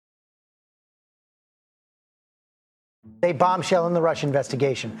A bombshell in the Russia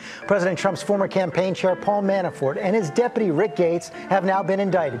investigation. President Trump's former campaign chair, Paul Manafort, and his deputy, Rick Gates, have now been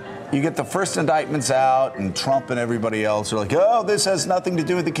indicted. You get the first indictments out, and Trump and everybody else are like, oh, this has nothing to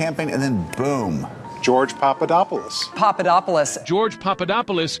do with the campaign. And then, boom. George Papadopoulos. George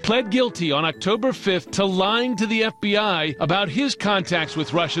Papadopoulos pled guilty on October 5th to lying to the FBI about his contacts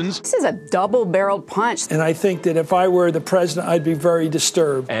with Russians. This is a double-barreled punch. And I think that if I were the president, I'd be very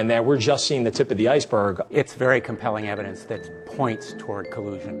disturbed. And that we're just seeing the tip of the iceberg. It's very compelling evidence that points toward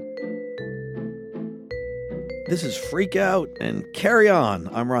collusion. This is Freak Out and Carry On.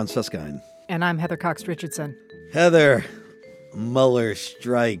 I'm Ron Suskind. And I'm Heather Cox Richardson. Heather, Mueller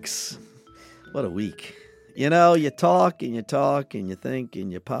Strikes. What a week. You know, you talk and you talk and you think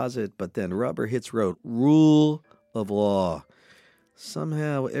and you posit, but then rubber hits road. Rule of law.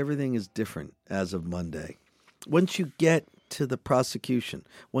 Somehow everything is different as of Monday. Once you get to the prosecution,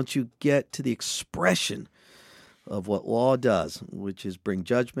 once you get to the expression of what law does, which is bring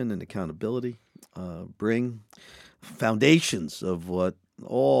judgment and accountability, bring foundations of what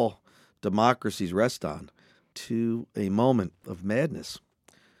all democracies rest on, to a moment of madness.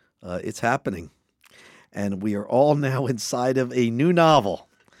 It's happening. And we are all now inside of a new novel,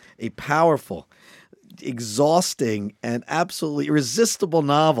 a powerful, exhausting, and absolutely irresistible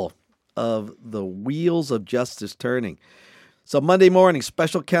novel of the wheels of justice turning. So Monday morning,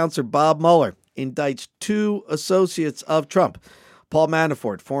 Special Counsel Bob Mueller indicts two associates of Trump, Paul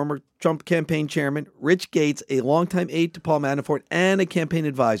Manafort, former Trump campaign chairman, Rich Gates, a longtime aide to Paul Manafort, and a campaign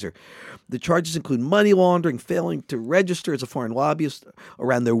advisor. The charges include money laundering, failing to register as a foreign lobbyist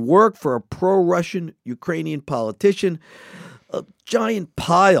around their work for a pro-Russian Ukrainian politician, a giant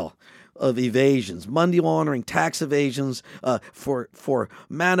pile of evasions, money laundering, tax evasions. For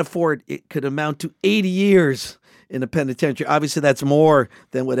Manafort, it could amount to 80 years in a penitentiary. Obviously, that's more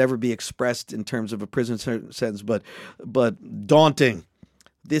than would ever be expressed in terms of a prison sentence, but daunting.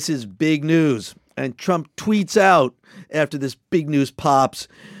 This is big news. And Trump tweets out after this big news pops,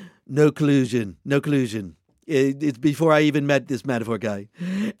 no collusion, no collusion. It's before I even met this Manafort guy.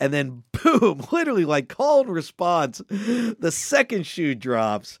 And then boom, literally like call and response, the second shoe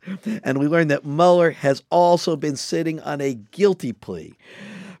drops. And we learn that Mueller has also been sitting on a guilty plea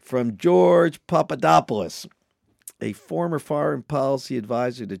from George Papadopoulos, a former foreign policy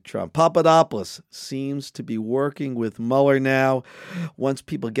advisor to Trump. Papadopoulos seems to be working with Mueller now. Once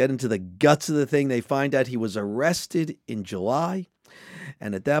people get into the guts of the thing, they find out he was arrested in July.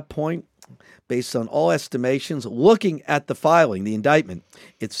 And at that point, based on all estimations, looking at the filing, the indictment,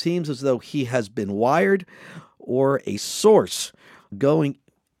 it seems as though he has been wired or a source going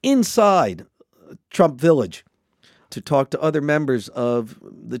inside Trump Village to talk to other members of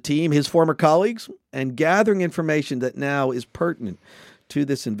the team, his former colleagues, and gathering information that now is pertinent to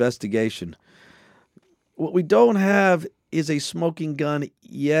this investigation. What we don't have is a smoking gun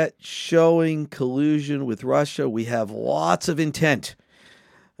yet showing collusion with Russia. We have lots of intent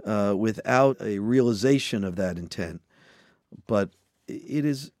without a realization of that intent. But it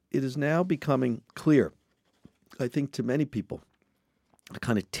is now becoming clear, I think, to many people, a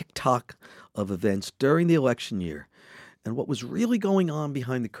kind of tick-tock of events during the election year and what was really going on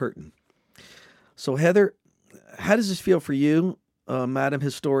behind the curtain. So, Heather, how does this feel for you, Madam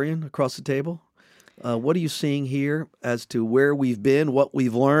Historian across the table? What are you seeing here as to where we've been, what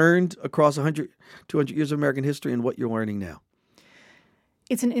we've learned across 100, 200 years of American history, and what you're learning now?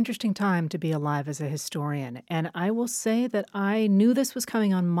 It's an interesting time to be alive as a historian, and I will say that I knew this was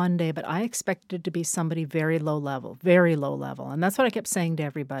coming on Monday, but I expected it to be somebody very low level, and that's what I kept saying to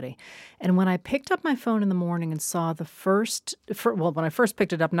everybody. And when I picked up my phone in the morning and saw when I first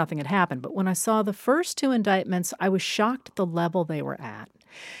picked it up, nothing had happened, but when I saw the first two indictments, I was shocked at the level they were at.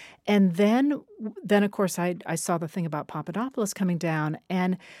 And then of course, I saw the thing about Papadopoulos coming down,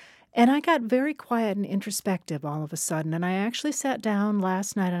 and I got very quiet and introspective all of a sudden. And I actually sat down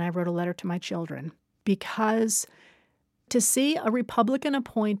last night and I wrote a letter to my children, because to see a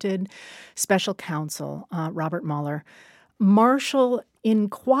Republican-appointed special counsel, Robert Mueller, marshal in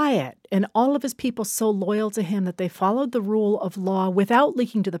quiet and all of his people so loyal to him that they followed the rule of law without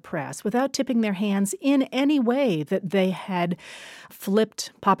leaking to the press, without tipping their hands in any way that they had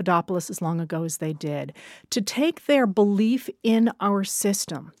flipped Papadopoulos as long ago as they did, to take their belief in our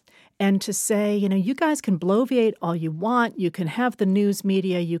system and to say, you guys can bloviate all you want, you can have the news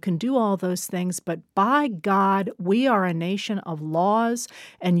media, you can do all those things, but by God, we are a nation of laws,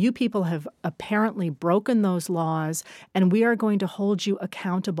 and you people have apparently broken those laws, and we are going to hold you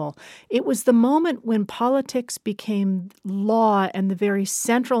accountable. It was the moment when politics became law and the very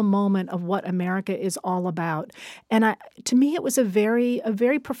central moment of what America is all about. And to me, it was a very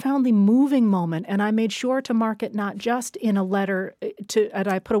profoundly moving moment, and I made sure to mark it not just in a letter that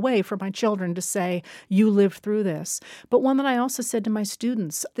I put away for my children to say, you lived through this, but one that I also said to my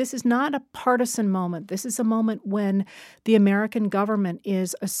students. This is not a partisan moment. This is a moment when the American government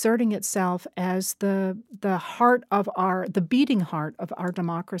is asserting itself as the beating heart of our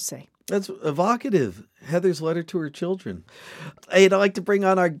democracy. That's evocative. Heather's letter to her children. I'd like to bring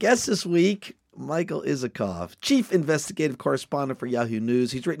on our guest this week, Michael Isikoff, chief investigative correspondent for Yahoo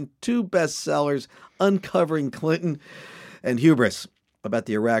News. He's written 2 bestsellers, Uncovering Clinton and Hubris, about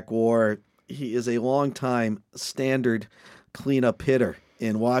the Iraq War. He is a longtime standard cleanup hitter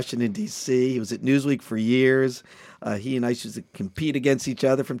in Washington, D.C. He was at Newsweek for years. He and I used to compete against each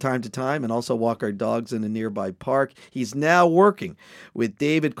other from time to time and also walk our dogs in a nearby park. He's now working with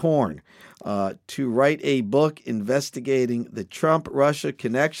David Corn to write a book investigating the Trump-Russia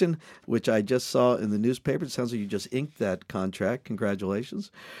connection, which I just saw in the newspaper. It sounds like you just inked that contract. Congratulations.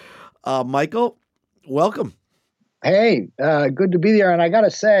 Michael, welcome. Hey, good to be there. And I got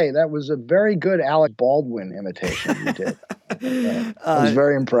to say, that was a very good Alec Baldwin imitation you did. I was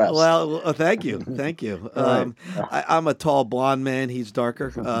very impressed. Well, thank you. Thank you. Right. I'm a tall blonde man. He's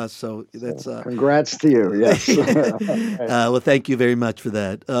darker. So that's congrats to you. Yes. Well, thank you very much for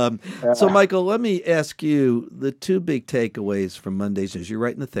that. So, Michael, let me ask you the 2 big takeaways from Monday's news. You're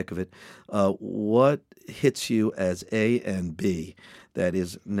right in the thick of it. What hits you as A and B that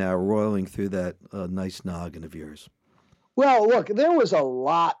is now roiling through that nice noggin of yours? Well, look, there was a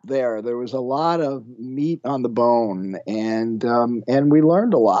lot there. There was a lot of meat on the bone, and we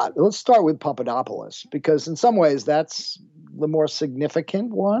learned a lot. Let's start with Papadopoulos, because in some ways that's the more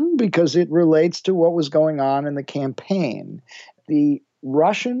significant one, because it relates to what was going on in the campaign. The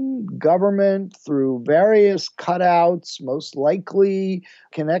Russian government, through various cutouts, most likely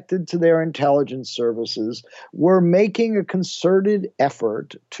connected to their intelligence services, were making a concerted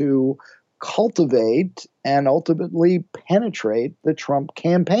effort to cultivate and ultimately penetrate the Trump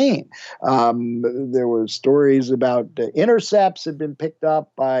campaign. There were stories about intercepts had been picked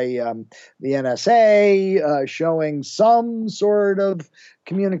up by the NSA showing some sort of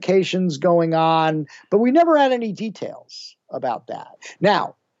communications going on, but we never had any details about that.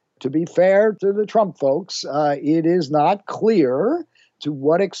 Now, to be fair to the Trump folks, it is not clear to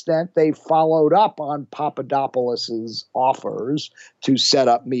what extent they followed up on Papadopoulos's offers to set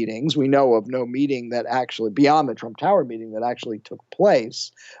up meetings. We know of no meeting that actually, beyond the Trump Tower meeting, that actually took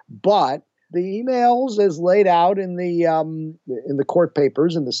place. But the emails, as laid out in the court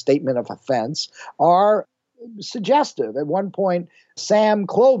papers, in the statement of offense, are suggestive. At one point, Sam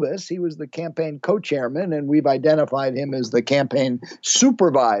Clovis, he was the campaign co-chairman, and we've identified him as the campaign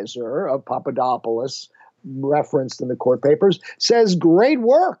supervisor of Papadopoulos, referenced in the court papers, says great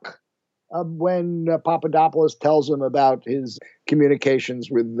work when Papadopoulos tells him about his communications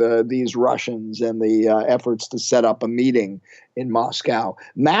with these Russians and the efforts to set up a meeting in Moscow.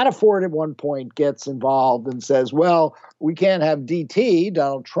 Manafort at one point gets involved and says, well, we can't have DT,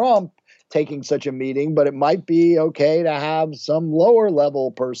 Donald Trump, taking such a meeting, but it might be okay to have some lower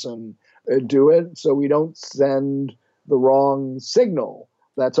level person do it so we don't send the wrong signal.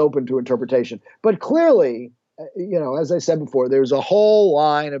 That's open to interpretation. But clearly, as I said before, there's a whole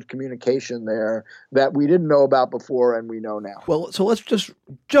line of communication there that we didn't know about before and we know now. Well, so let's just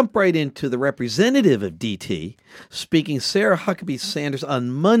jump right into the representative of DT speaking, Sarah Huckabee Sanders,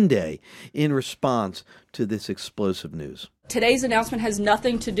 on Monday in response to this explosive news. Today's announcement has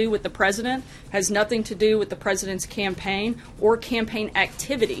nothing to do with the president, has nothing to do with the president's campaign or campaign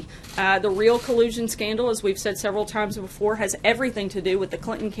activity. The real collusion scandal, as we've said several times before, has everything to do with the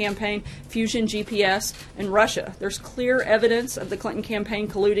Clinton campaign, Fusion GPS, and Russia. There's clear evidence of the Clinton campaign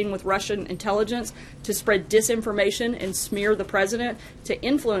colluding with Russian intelligence to spread disinformation and smear the president to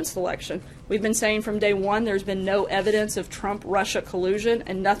influence the election. We've been saying from day one there's been no evidence of Trump-Russia collusion,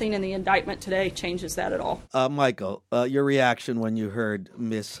 and nothing in the indictment today changes that at all. Michael, your reaction when you heard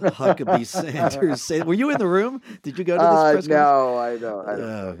Miss Huckabee Sanders say, were you in the room? Did you go to this press conference? No, I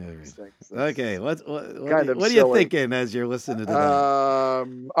don't. Okay, what are you thinking as you're listening to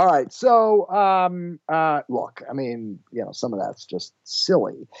that? All right, so look, I mean, some of that's just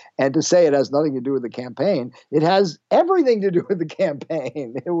silly. And to say it has nothing to do with the campaign, it has everything to do with the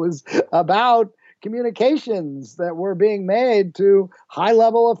campaign. It was about communications that were being made to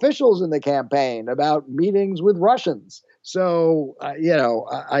high-level officials in the campaign about meetings with Russians. So,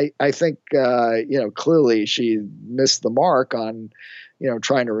 I think, clearly she missed the mark on,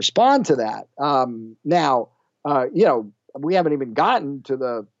 trying to respond to that. Now, we haven't even gotten to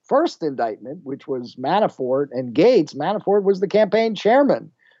the first indictment, which was Manafort and Gates. Manafort was the campaign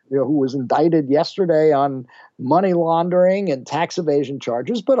chairman, who was indicted yesterday on money laundering and tax evasion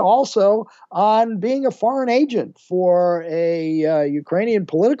charges, but also on being a foreign agent for a Ukrainian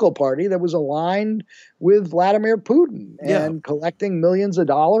political party that was aligned with Vladimir Putin and collecting millions of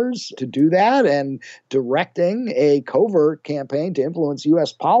dollars to do that and directing a covert campaign to influence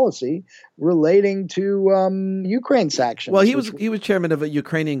U.S. policy relating to Ukraine sanctions. Well, he was chairman of a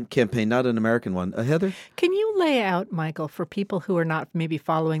Ukrainian campaign, not an American one. Heather? Can you lay out, Michael, for people who are not maybe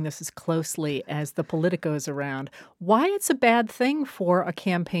following this as closely as the politicos around, why it's a bad thing for a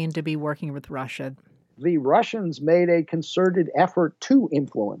campaign to be working with Russia? The Russians made a concerted effort to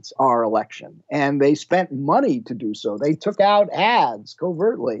influence our election, and they spent money to do so. They took out ads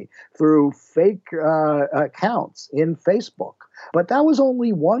covertly through fake accounts in Facebook. But that was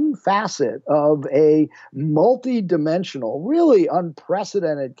only one facet of a multi-dimensional, really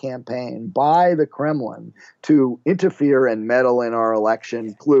unprecedented campaign by the Kremlin to interfere and meddle in our election,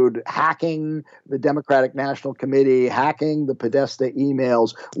 include hacking the Democratic National Committee, hacking the Podesta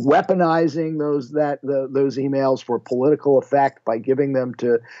emails, weaponizing those emails for political effect by giving them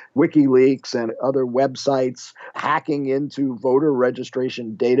to WikiLeaks and other websites, hacking into voter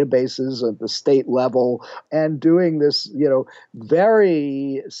registration databases at the state level, and doing this,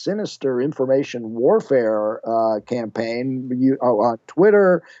 very sinister information warfare campaign on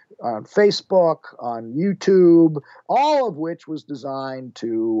Twitter, on Facebook, on YouTube, all of which was designed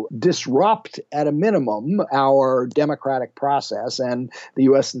to disrupt, at a minimum, our democratic process. And the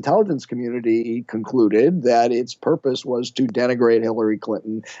U.S. intelligence community concluded that its purpose was to denigrate Hillary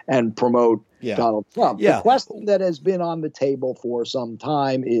Clinton and promote Donald Trump. The question that has been on the table for some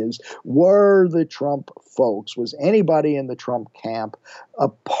time is, were the Trump folks, was anybody in the Trump camp a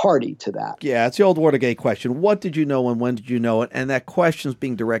party to that? Yeah, it's the old Watergate question. What did you know and when did you know it? And that question is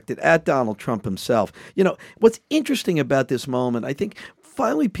being directed at Donald Trump himself. What's interesting about this moment, I think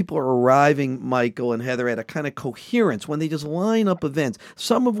finally people are arriving, Michael and Heather, at a kind of coherence when they just line up events,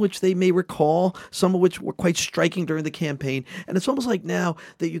 some of which they may recall, some of which were quite striking during the campaign. And it's almost like now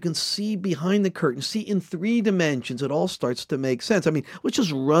that you can see behind the curtain, see in three dimensions, it all starts to make sense. I mean, let's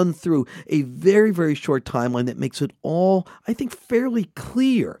just run through a very, very short timeline that makes it all, I think, fairly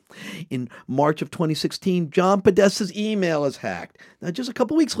clear. In March of 2016, John Podesta's email is hacked. Now, just a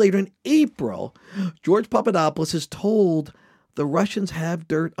couple weeks later, in April, George Papadopoulos is told the Russians have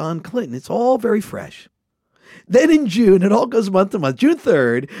dirt on Clinton. It's all very fresh. Then in June, it all goes month to month. June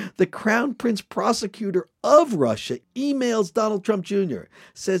 3rd, the Crown Prince prosecutor of Russia emails Donald Trump Jr.,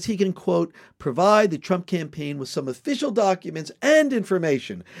 says he can, quote, provide the Trump campaign with some official documents and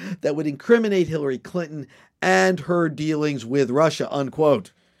information that would incriminate Hillary Clinton and her dealings with Russia,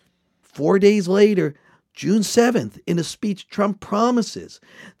 unquote. 4 days later, June 7th, in a speech, Trump promises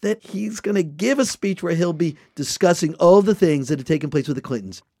that he's going to give a speech where he'll be discussing all the things that had taken place with the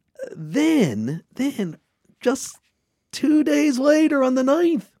Clintons. Then, just 2 days later on the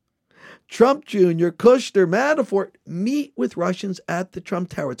 9th, Trump Jr., Kushner, Manafort meet with Russians at the Trump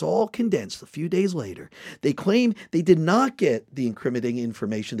Tower. It's all condensed a few days later. They claim they did not get the incriminating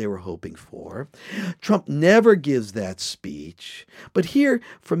information they were hoping for. Trump never gives that speech. But here,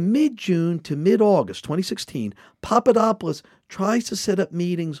 from mid-June to mid-August 2016, Papadopoulos tries to set up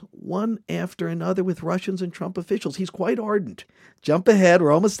meetings one after another with Russians and Trump officials. He's quite ardent. Jump ahead,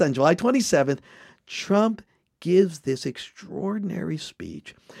 we're almost done. July 27th, Trump gives this extraordinary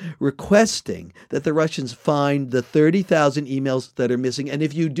speech requesting that the Russians find the 30,000 emails that are missing. And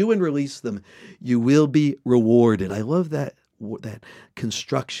if you do and release them, you will be rewarded. I love that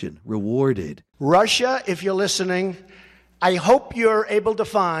construction, rewarded. Russia, if you're listening, I hope you're able to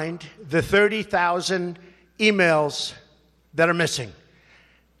find the 30,000 emails that are missing.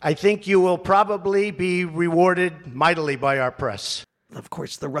 I think you will probably be rewarded mightily by our press. Of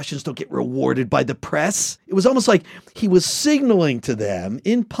course, the Russians don't get rewarded by the press. It was almost like he was signaling to them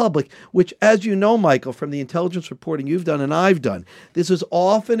in public, which, as you know, Michael, from the intelligence reporting you've done and I've done, this is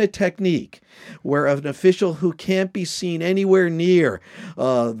often a technique where an official who can't be seen anywhere near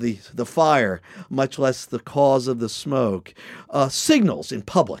the fire, much less the cause of the smoke, signals in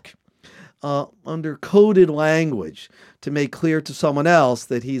public under coded language to make clear to someone else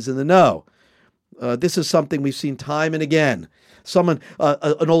that he's in the know. This is something we've seen time and again.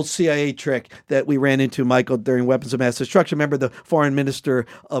 An old CIA trick that we ran into, Michael, during weapons of mass destruction. Remember, the foreign minister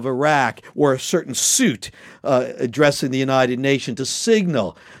of Iraq wore a certain suit addressing the United Nations to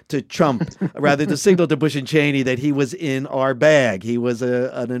signal to Trump, rather to signal to Bush and Cheney that he was in our bag. He was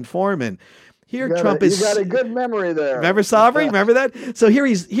an informant. Here, Trump is. You got a good memory there. Remember Sabri? Remember that? So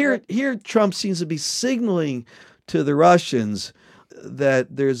here Trump seems to be signaling to the Russians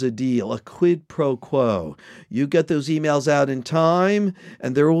that there's a deal, a quid pro quo. You get those emails out in time,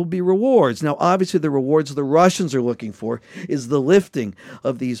 and there will be rewards. Now, obviously, the rewards the Russians are looking for is the lifting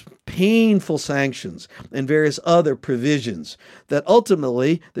of these painful sanctions and various other provisions that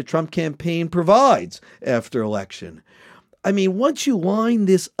ultimately the Trump campaign provides after election. I mean, once you line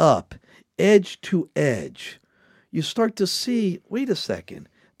this up edge to edge, you start to see, wait a second,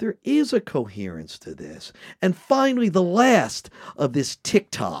 there is a coherence to this. And finally, the last of this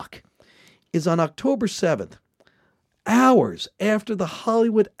TikTok is on October 7th, hours after the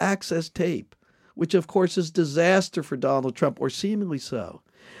Hollywood Access tape, which of course is disaster for Donald Trump, or seemingly so.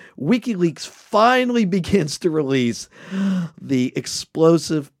 WikiLeaks finally begins to release the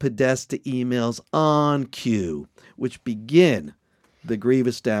explosive Podesta emails on cue, which begin the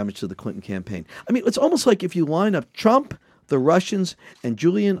grievous damage to the Clinton campaign. I mean, it's almost like if you line up Trump, the Russians, and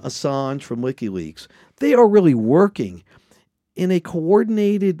Julian Assange from WikiLeaks, they are really working in a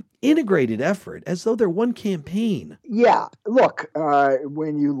coordinated, integrated effort as though they're one campaign. Yeah, look,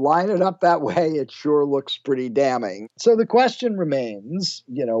 when you line it up that way, it sure looks pretty damning. So the question remains,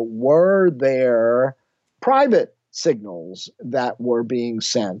 were there private signals that were being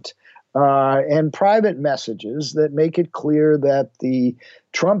sent and private messages that make it clear that the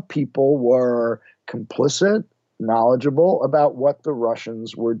Trump people were complicit, knowledgeable about what the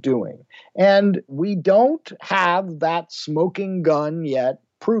Russians were doing? And we don't have that smoking gun yet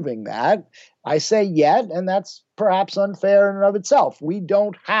proving that. I say yet, and that's perhaps unfair in and of itself. We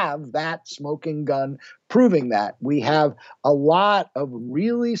don't have that smoking gun proving that. We have a lot of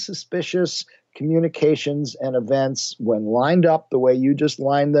really suspicious communications and events, when lined up the way you just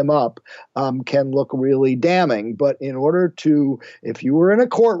lined them up, can look really damning. But in order to, if you were in a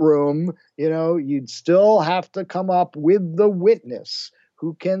courtroom, you'd still have to come up with the witness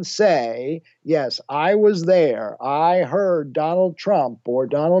who can say, yes, I was there. I heard Donald Trump or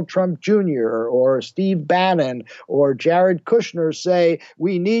Donald Trump Jr. or Steve Bannon or Jared Kushner say,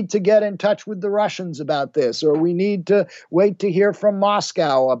 we need to get in touch with the Russians about this, or we need to wait to hear from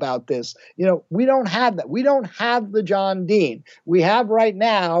Moscow about this. We don't have that. We don't have the John Dean. We have right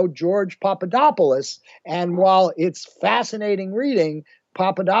now George Papadopoulos. And while it's fascinating reading,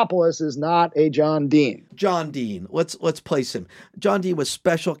 Papadopoulos is not a John Dean. John Dean, let's place him. John Dean was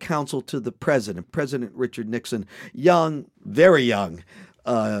special counsel to the president, President Richard Nixon, young, very young.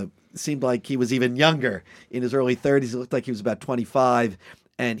 Seemed like he was even younger in his early 30s. It looked like he was about 25,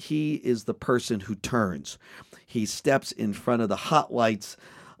 and he is the person who turns. He steps in front of the hot lights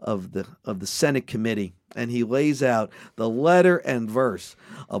of the Senate committee, and he lays out the letter and verse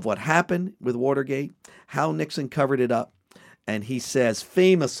of what happened with Watergate, how Nixon covered it up. And he says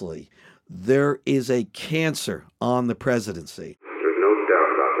famously, there is a cancer on the presidency. There's no doubt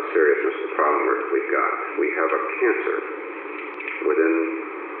about the seriousness of the problem we've got. We have a cancer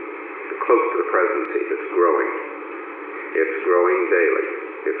close to the presidency that's growing. It's growing daily.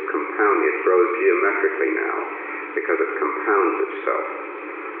 It's compounding. It grows geometrically now because it compounds itself.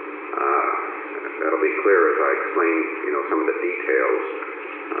 That'll be clear as I explain, some of the details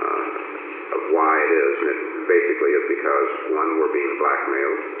of why it is. And it basically is because, one, we're being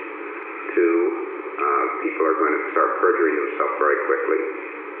blackmailed. Two, people are going to start perjuring themselves very quickly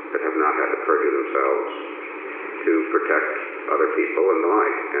that have not had to perjure themselves to protect other people and the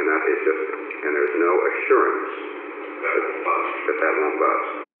like. And that is just, and there's no assurance that won't bust.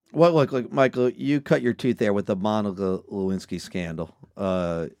 Well, look, Michael, you cut your tooth there with the Monica Lewinsky scandal.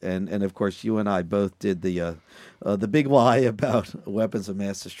 And of course, you and I both did the big lie about weapons of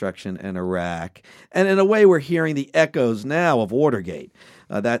mass destruction in Iraq. And in a way, we're hearing the echoes now of Watergate.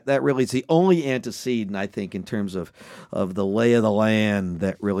 That really is the only antecedent, I think, in terms of the lay of the land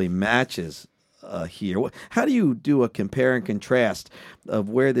that really matches here. How do you do a compare and contrast of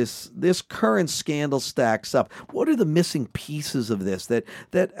where this current scandal stacks up? What are the missing pieces of this that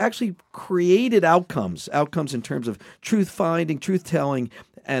actually created outcomes in terms of truth finding, truth telling,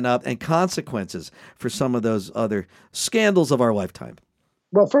 and consequences for some of those other scandals of our lifetime?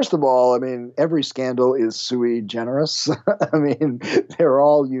 Well, first of all, I mean, every scandal is sui generis. I mean, they're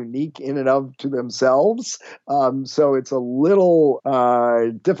all unique in and of to themselves. So it's a little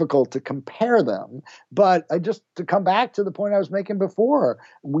difficult to compare them. But to come back to the point I was making before,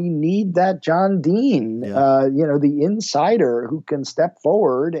 we need that John Dean, the insider who can step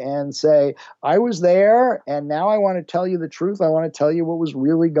forward and say, I was there, and now I want to tell you the truth. I want to tell you what was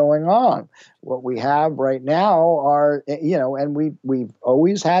really going on. What we have right now are, and we've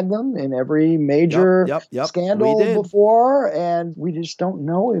always had them in every major scandal before, and we just don't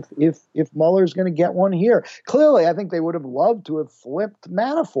know if Mueller's going to get one here. Clearly, I think they would have loved to have flipped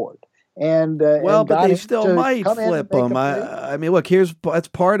Manafort. But they still might flip him. I mean, look, that's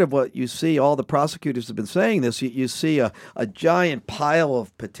part of what you see. All the prosecutors have been saying this. You see a giant pile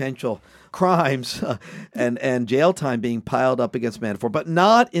of potential crimes and jail time being piled up against Manafort, but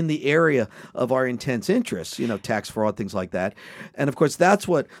not in the area of our intense interests, tax fraud, things like that. And of course, that's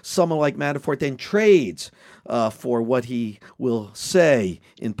what someone like Manafort then trades for what he will say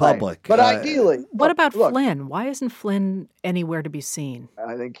in public. Right. But ideally... What about Flynn? Why isn't Flynn anywhere to be seen?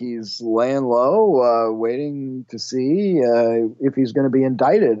 I think he's laying low, waiting to see if he's going to be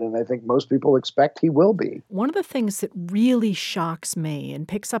indicted, and I think most people expect he will be. One of the things that really shocks me and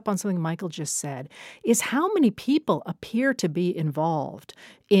picks up on something Michael just said is how many people appear to be involved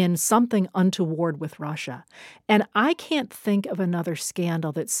in something untoward with Russia. And I can't think of another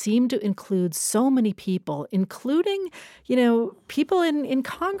scandal that seemed to include so many people, including, people in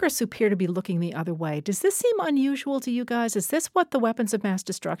Congress who appear to be looking the other way. Does this seem unusual to you guys? Is this what the weapons of mass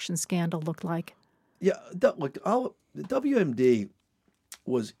destruction scandal looked like? Yeah, look, the WMD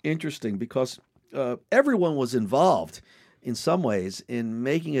was interesting because everyone was involved in some ways in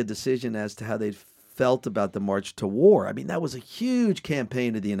making a decision as to how they felt about the march to war. I mean, that was a huge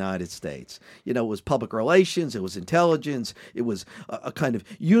campaign of the United States. It was public relations, it was intelligence, it was a kind of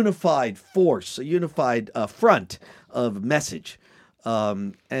unified force, a unified front of message.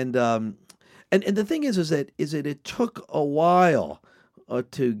 And the thing is that it took a while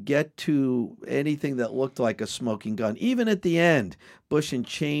to get to anything that looked like a smoking gun. Even at the end, Bush and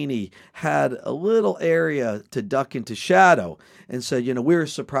Cheney had a little area to duck into shadow and said, we were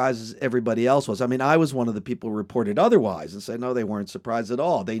surprised as everybody else was. I mean, I was one of the people who reported otherwise and said, no, they weren't surprised at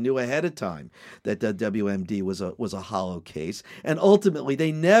all. They knew ahead of time that the WMD was a hollow case. And ultimately,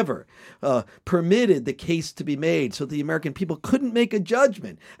 they never permitted the case to be made so the American people couldn't make a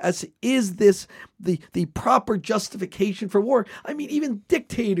judgment as to, is this the proper justification for war? I mean, even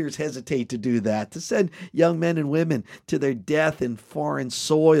dictators hesitate to do that, to send young men and women to their death in foreign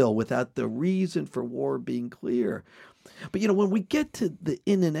soil without the reason for war being clear. But, when we get to the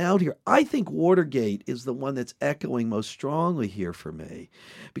in and out here, I think Watergate is the one that's echoing most strongly here for me.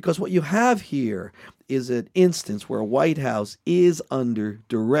 Because what you have here is an instance where a White House is under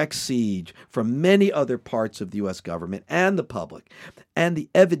direct siege from many other parts of the U.S. government and the public, and the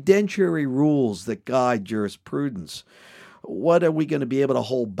evidentiary rules that guide jurisprudence. What are we going to be able to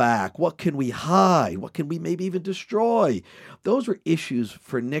hold back? What can we hide? What can we maybe even destroy? Those were issues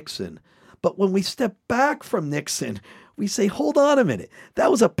for Nixon. But when we step back from Nixon, we say, hold on a minute.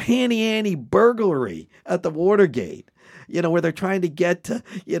 That was a panty-ante burglary at the Watergate, where they're trying to get to,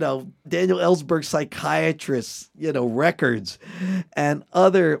 Daniel Ellsberg's psychiatrist's, records and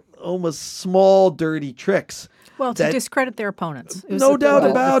other almost small, dirty tricks. Well, to discredit their opponents. No doubt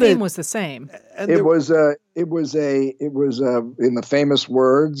about it. The theme was the same. It was in the famous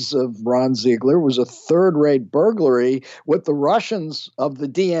words of Ron Ziegler, was a third-rate burglary. What the Russians of the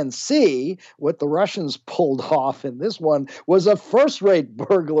DNC, what the Russians pulled off in this one was a first-rate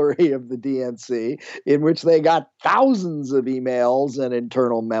burglary of the DNC, in which they got thousands of emails and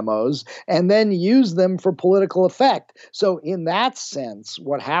internal memos and then used them for political effect. So in that sense,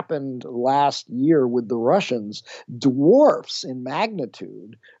 what happened last year with the Russians dwarfs in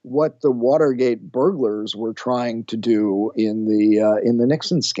magnitude what the Watergate burglars were trying to do in the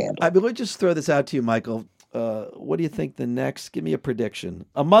Nixon scandal. I mean, let me just throw this out to you, Michael. What do you think give me a prediction.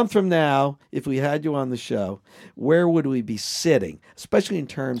 A month from now, if we had you on the show, where would we be sitting, especially in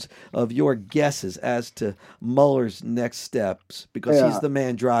terms of your guesses as to Mueller's next steps, because he's the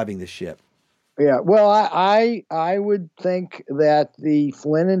man driving the ship? Yeah, well, I would think that the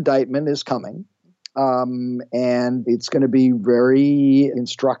Flynn indictment is coming. And it's going to be very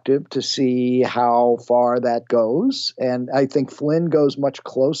instructive to see how far that goes. And I think Flynn goes much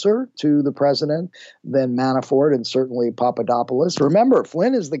closer to the president than Manafort and certainly Papadopoulos. Remember,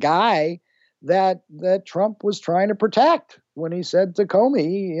 Flynn is the guy that Trump was trying to protect when he said to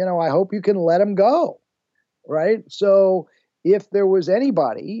Comey, I hope you can let him go. Right. So if there was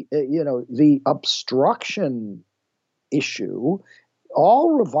anybody, the obstruction issue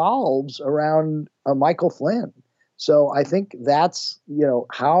all revolves around Michael Flynn. So I think that's,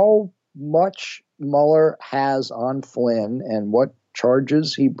 how much Mueller has on Flynn and what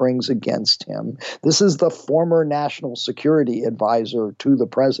charges he brings against him. This is the former national security advisor to the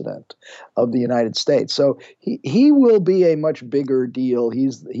president of the United States. So he will be a much bigger deal. He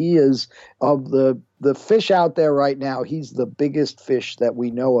is of the fish out there right now. He's the biggest fish that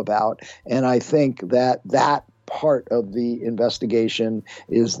we know about. And I think that part of the investigation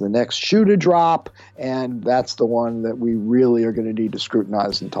is the next shoe to drop, and that's the one that we really are going to need to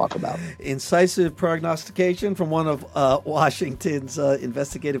scrutinize and talk about. Incisive prognostication from one of Washington's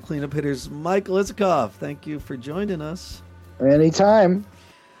investigative cleanup hitters, Michael Isikoff. Thank you for joining us. Anytime.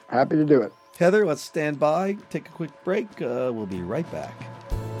 Happy to do it. Heather, let's stand by, take a quick break. We'll be right back.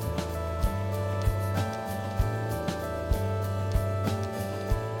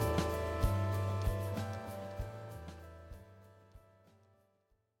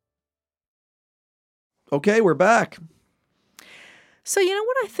 Okay, we're back. So,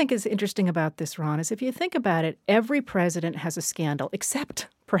 what I think is interesting about this, Ron, is if you think about it, every president has a scandal, except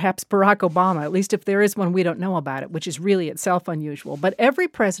perhaps Barack Obama, at least if there is one we don't know about it, which is really itself unusual. But every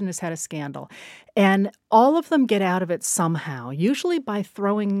president has had a scandal, and all of them get out of it somehow, usually by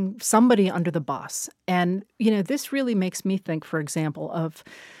throwing somebody under the bus. And, this really makes me think, for example, of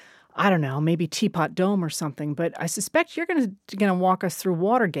I don't know, maybe Teapot Dome or something, but I suspect you're going to walk us through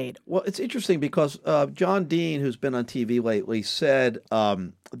Watergate. Well, it's interesting because John Dean, who's been on TV lately, said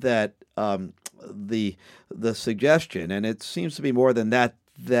that the suggestion, and it seems to be more than that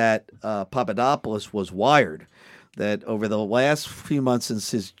Papadopoulos was wired, that over the last few months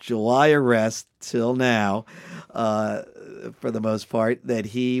since his July arrest till now, for the most part, that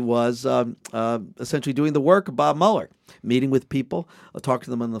he was essentially doing the work of Bob Mueller, meeting with people, talking to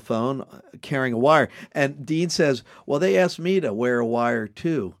them on the phone, carrying a wire. And Dean says, well, they asked me to wear a wire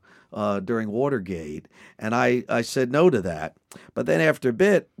too during Watergate, and I said no to that. But then after a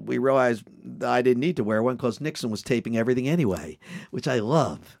bit, we realized I didn't need to wear one because Nixon was taping everything anyway, which I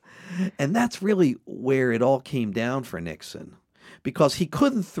love. And that's really where it all came down for Nixon, because he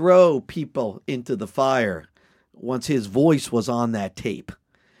couldn't throw people into the fire once his voice was on that tape.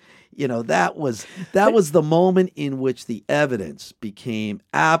 That was the moment in which the evidence became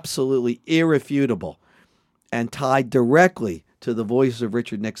absolutely irrefutable and tied directly to the voice of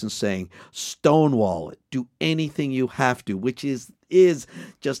Richard Nixon saying, stonewall it, do anything you have to, which is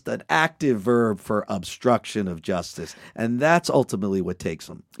just an active verb for obstruction of justice. And that's ultimately what takes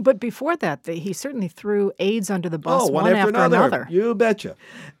him. But before that, he certainly threw aides under the bus one after another. You betcha.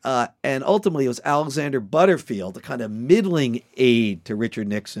 And ultimately, it was Alexander Butterfield, a kind of middling aide to Richard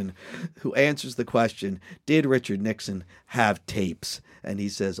Nixon, who answers the question, did Richard Nixon have tapes? And he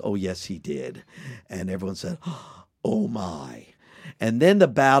says, oh, yes, he did. And everyone said, oh, my. And then the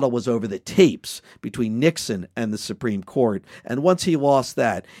battle was over the tapes between Nixon and the Supreme Court. And once he lost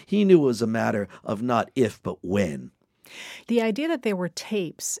that, he knew it was a matter of not if, but when. The idea that there were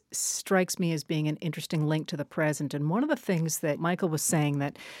tapes strikes me as being an interesting link to the present. And one of the things that Michael was saying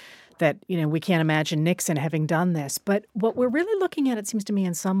that we can't imagine Nixon having done this. But what we're really looking at, it seems to me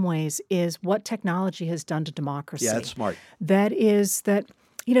in some ways, is what technology has done to democracy. Yeah, that's smart. That is that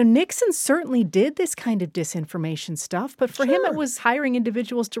Nixon certainly did this kind of disinformation stuff, but for him it was hiring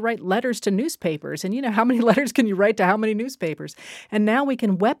individuals to write letters to newspapers. And how many letters can you write to how many newspapers? And now we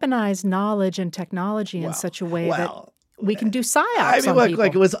can weaponize knowledge and technology in such a way that we can do psyops on people.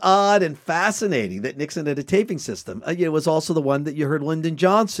 It was odd and fascinating that Nixon had a taping system. It was also the one that you heard Lyndon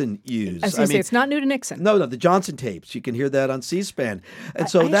Johnson use. As you say, it's not new to Nixon. No, the Johnson tapes. You can hear that on C-SPAN. And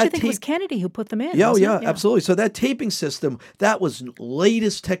so I actually think it was Kennedy who put them in. Yeah, absolutely. So that taping system, that was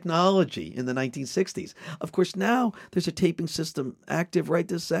latest technology in the 1960s. Of course, now there's a taping system active right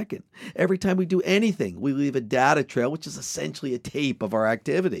this second. Every time we do anything, we leave a data trail, which is essentially a tape of our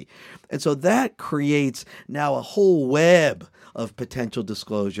activity. And so that creates now a whole web of potential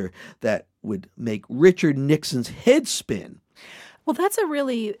disclosure that would make Richard Nixon's head spin. Well, that's a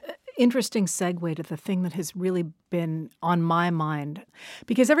really interesting segue to the thing that has really been on my mind,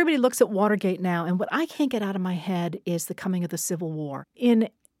 because everybody looks at Watergate now, and what I can't get out of my head is the coming of the Civil War. In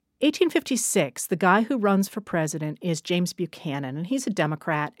 1856, the guy who runs for president is James Buchanan, and he's a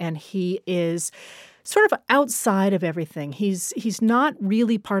Democrat, and he is sort of outside of everything. He's not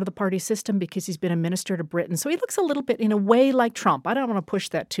really part of the party system because he's been a minister to Britain. So he looks a little bit, in a way, like Trump. I don't want to push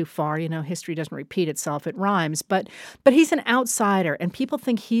that too far. History doesn't repeat itself. It rhymes. But he's an outsider, and people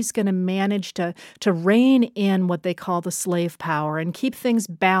think he's going to manage to rein in what they call the slave power and keep things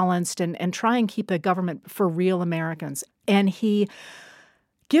balanced and try and keep the government for real Americans. And he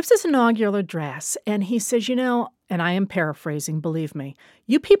gives his inaugural address, and he says, and I am paraphrasing, believe me,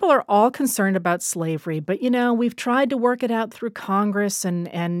 you people are all concerned about slavery, but, we've tried to work it out through Congress, and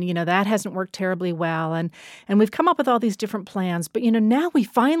that hasn't worked terribly well, and we've come up with all these different plans, but, now we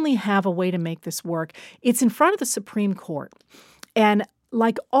finally have a way to make this work. It's in front of the Supreme Court, and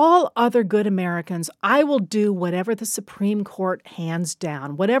like all other good Americans, I will do whatever the Supreme Court hands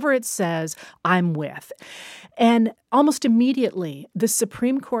down. Whatever it says, I'm with. And almost immediately, the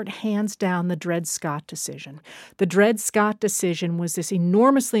Supreme Court hands down the Dred Scott decision. The Dred Scott decision was this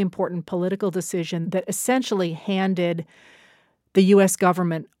enormously important political decision that essentially handed the U.S.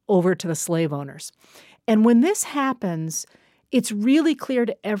 government over to the slave owners. And when this happens, it's really clear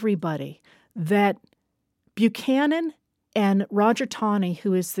to everybody that Buchanan and Roger Taney,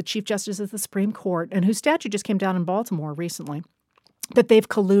 who is the Chief Justice of the Supreme Court and whose statue just came down in Baltimore recently, that they've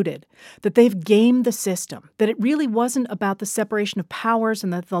colluded, that they've gamed the system, that it really wasn't about the separation of powers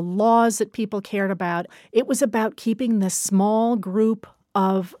and that the laws that people cared about. It was about keeping this small group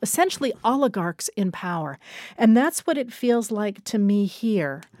of essentially oligarchs in power. And that's what it feels like to me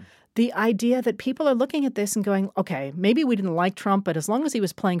here. The idea that people are looking at this and going, okay, maybe we didn't like Trump, but as long as he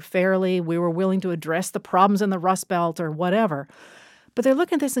was playing fairly, we were willing to address the problems in the Rust Belt or whatever. But they're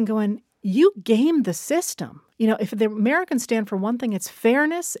looking at this and going, you gamed the system. If the Americans stand for one thing, it's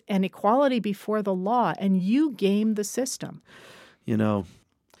fairness and equality before the law, and you gamed the system.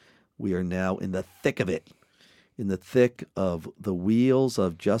 We are now in the thick of it, in the thick of the wheels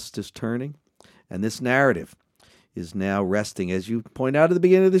of justice turning, and this narrative is now resting, as you point out at the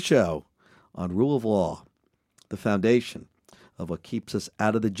beginning of the show, on rule of law, the foundation of what keeps us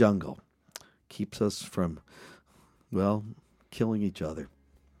out of the jungle, keeps us from, killing each other.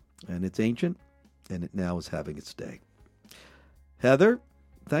 And it's ancient, and it now is having its day. Heather,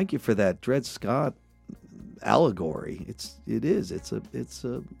 thank you for that Dred Scott allegory. It's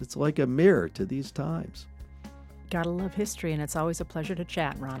like a mirror to these times. Gotta love history, and it's always a pleasure to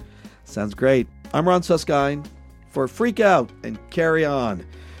chat, Ron. Sounds great. I'm Ron Suskind for Freak Out and Carry On.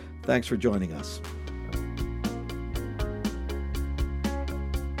 Thanks for joining us.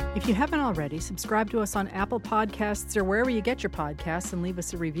 If you haven't already, subscribe to us on Apple Podcasts or wherever you get your podcasts and leave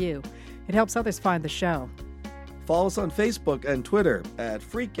us a review. It helps others find the show. Follow us on Facebook and Twitter at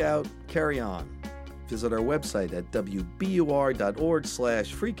Freak Out Carry On. Visit our website at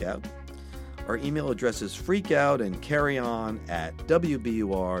wbur.org/freakout. Our email address is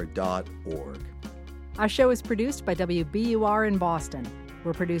freakoutandcarryon@wbur.org. Our show is produced by WBUR in Boston.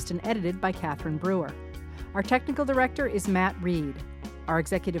 We're produced and edited by Catherine Brewer. Our technical director is Matt Reed. Our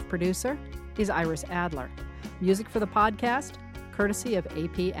executive producer is Iris Adler. Music for the podcast, courtesy of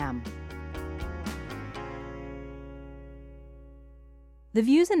APM. The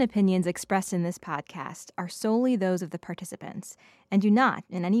views and opinions expressed in this podcast are solely those of the participants and do not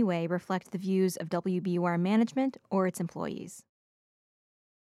in any way reflect the views of WBUR management or its employees.